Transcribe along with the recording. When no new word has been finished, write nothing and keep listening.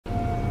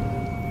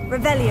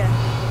Revelio.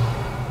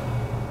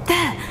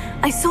 There!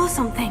 I saw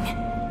something.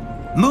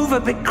 Move a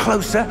bit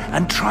closer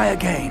and try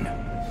again.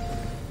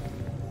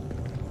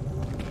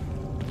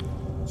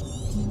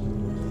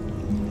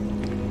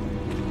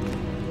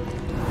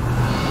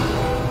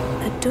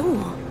 A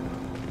door.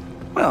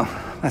 Well,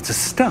 that's a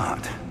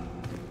start.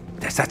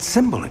 There's that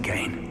symbol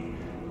again.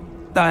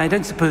 I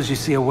don't suppose you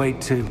see a way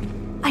to...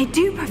 I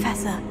do,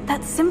 Professor.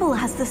 That symbol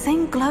has the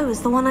same glow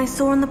as the one I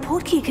saw in the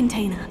portkey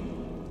container.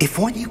 If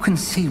what you can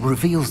see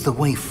reveals the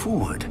way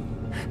forward,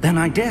 then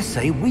I dare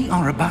say we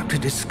are about to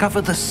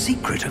discover the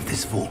secret of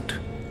this vault.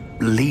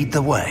 Lead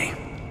the way.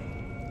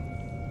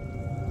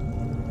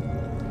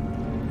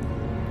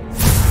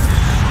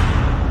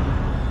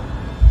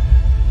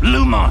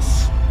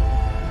 Lumos!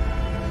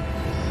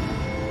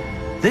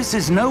 This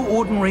is no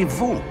ordinary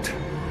vault.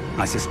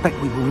 I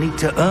suspect we will need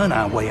to earn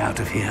our way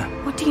out of here.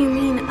 What do you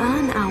mean,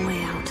 earn our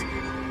way out?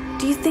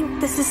 Do you think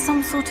this is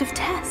some sort of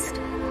test?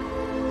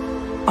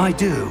 I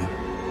do.